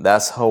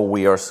 That's how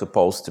we are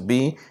supposed to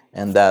be,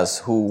 and that's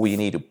who we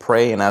need to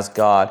pray and ask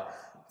God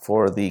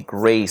for the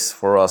grace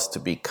for us to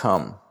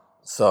become.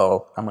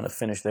 So I'm going to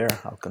finish there.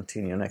 I'll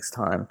continue next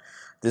time.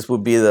 This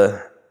would be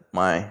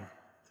my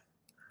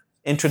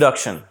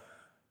introduction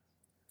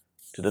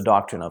to the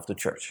doctrine of the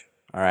church.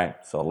 All right,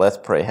 so let's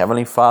pray.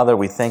 Heavenly Father,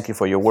 we thank you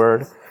for your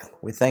word.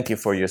 We thank you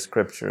for your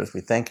scriptures. We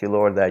thank you,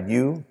 Lord, that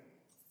you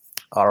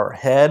are our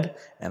head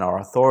and our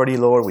authority,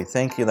 Lord. We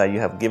thank you that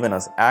you have given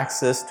us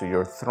access to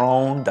your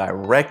throne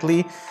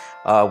directly,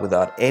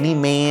 without any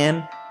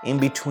man in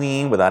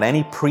between, without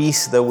any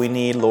priest that we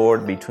need,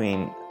 Lord,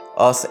 between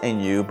us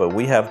and you. But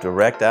we have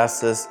direct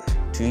access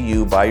to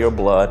you by your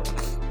blood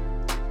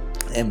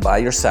and by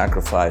your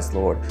sacrifice,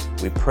 Lord.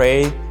 We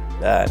pray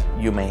that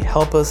you may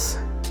help us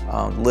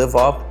live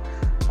up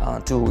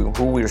to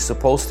who we're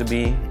supposed to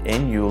be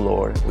in you,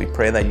 Lord. We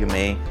pray that you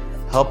may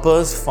help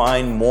us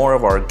find more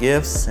of our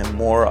gifts and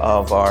more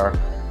of our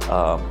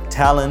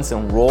talents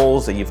and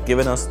roles that you've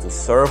given us to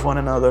serve one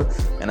another.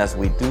 And as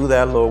we do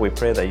that, Lord, we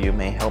pray that you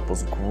may help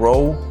us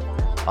grow,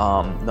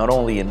 not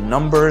only in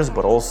numbers,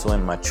 but also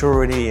in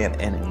maturity and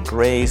in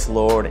grace,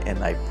 Lord.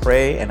 And I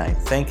pray and I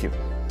thank you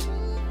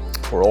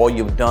for all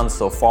you've done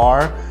so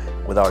far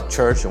with our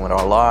church and with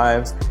our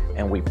lives.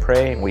 And we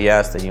pray and we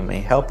ask that you may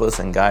help us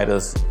and guide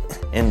us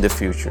in the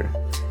future.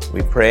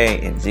 We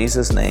pray in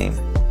Jesus' name.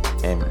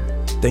 Amen.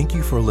 Thank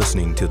you for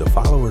listening to the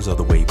Followers of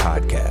the Way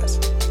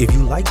podcast. If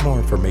you like more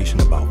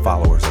information about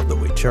Followers of the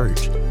Way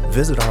Church,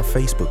 visit our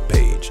Facebook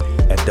page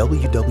at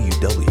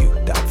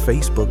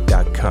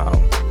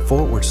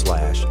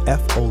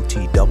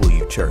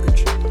www.facebook.com/FOTW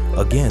Church.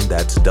 Again,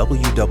 that's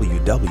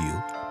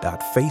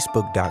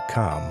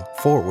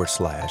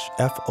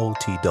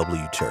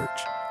www.facebook.com/FOTW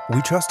Church.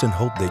 We trust and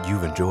hope that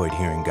you've enjoyed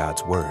hearing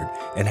God's Word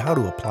and how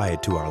to apply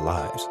it to our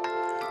lives.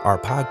 Our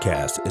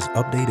podcast is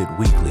updated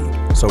weekly,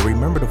 so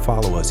remember to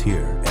follow us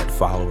here at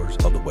Followers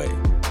of the Way.